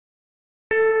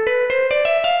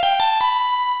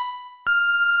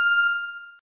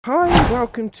Hi,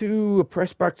 welcome to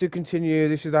Press Back to Continue.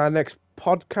 This is our next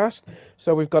podcast.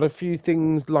 So we've got a few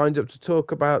things lined up to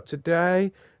talk about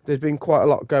today. There's been quite a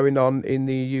lot going on in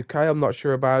the UK. I'm not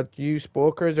sure about you,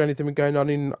 Sporker. Is there anything going on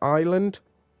in Ireland?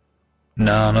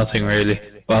 No, nothing really.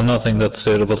 Well, nothing that's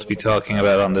suitable to be talking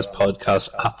about on this podcast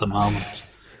at the moment.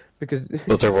 Because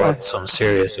But there uh, was some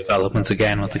serious developments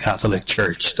again with the Catholic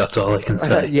Church. That's all I can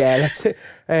say. yeah, that's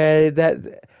it.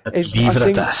 That Let's I leave it at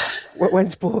think that. when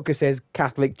Sporker says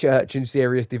Catholic Church and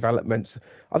serious developments,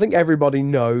 I think everybody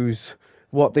knows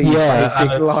what the Yeah,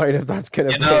 basic and line of that's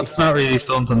going to be. it's not really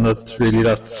something that's really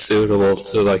that suitable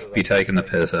to be taking the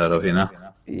piss out of,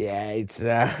 Yeah, it's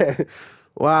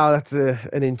wow, that's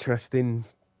an interesting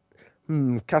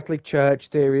Catholic Church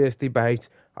serious debate.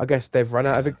 I guess they've run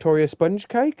out of Victoria sponge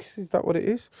cakes. Is that what it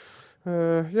is?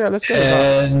 Yeah, let's go with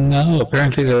that. No,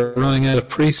 apparently they're running out of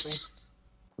priests.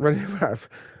 Running out of,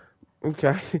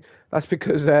 okay, that's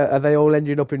because are they all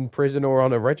ending up in prison or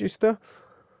on a register?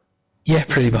 Yeah,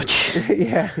 pretty much.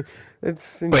 Yeah, it's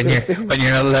When you're interesting. when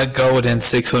you're not let go within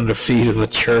 600 feet of a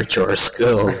church or a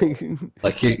school,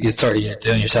 like you're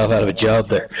doing yourself out of a job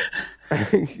there.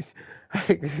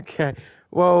 Okay.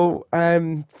 Well,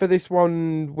 for this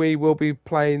one, we will be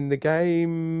playing the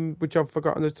game, which I've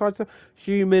forgotten the title,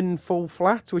 Human Fall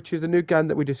Flat, which is a new game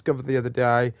that we discovered the other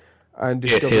day and It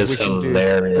discovered is we can do.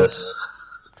 hilarious.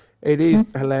 It is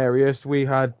hilarious. We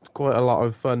had quite a lot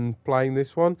of fun playing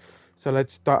this one. So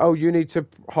let's start. Oh, you need to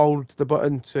hold the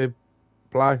button to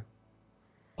play.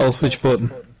 Oh, which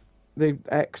button? The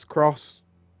X cross,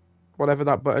 whatever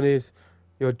that button is.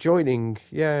 You're joining.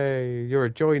 Yay, you're a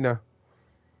joiner.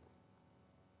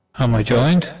 Am I So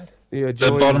joined? you're The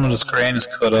bottom joined. of the screen is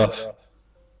cut off.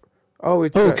 Oh,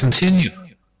 it's Oh, continue.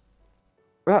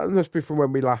 that must be from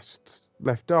when we last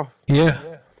left off. Yeah.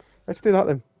 Let's do that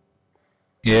then.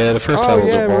 Yeah, the first Oh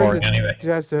levels are yeah, we're in boring the anyway.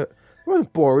 desert. It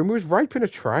wasn't boring. We was raping a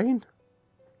train.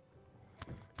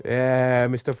 Yeah,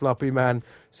 Mr. Floppy Man.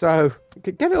 So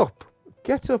get up,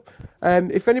 get up.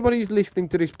 If anybody's listening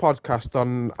to this podcast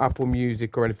on Apple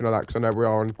Music or anything like that, because I know we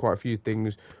are on quite a few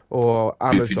things, or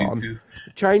Amazon, Doopy-doopy.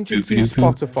 change it to Doopy-doopy.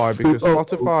 Spotify because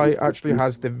Spotify actually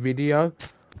has the video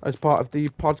as part of the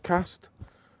podcast,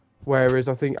 whereas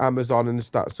I think Amazon and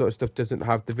that sort of stuff doesn't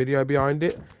have the video behind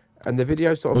it, and the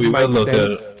video sort of We will makes look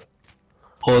sense.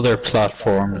 at other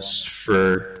platforms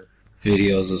for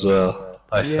videos as well.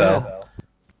 I Yeah, fell.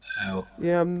 Ow.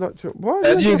 yeah, I'm not sure. Why are How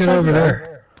you did making you a get face over at that?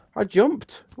 there? I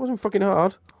jumped. It wasn't fucking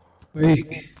hard.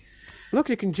 Wait. Look,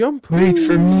 you can jump. Wait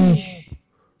for Woo. me.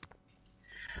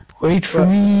 Wait for But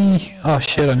me. Oh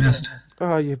shit, I missed.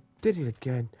 oh, you did it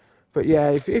again. But yeah,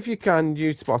 if you can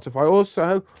use Spotify.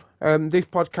 Also, this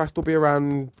podcast will be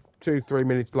around 2-3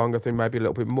 minutes long. I think maybe a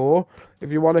little bit more.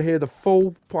 If you want to hear the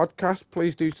full podcast,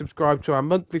 please do subscribe to our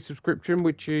monthly subscription,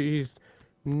 which is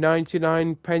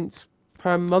 99 pence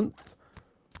per month.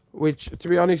 Which, to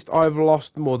be honest, I've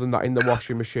lost more than that in the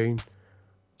washing machine.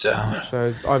 Damn it.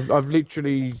 So I've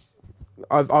literally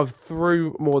I've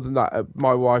threw more than that at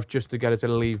my wife just to get her to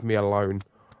leave me alone.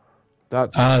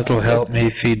 That's It'll help me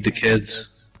feed the kids.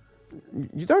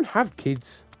 you don't have kids.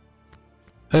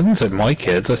 I didn't say my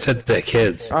kids, I said the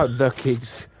kids. Oh, the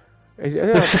kids.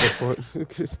 Yeah, that's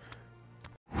different.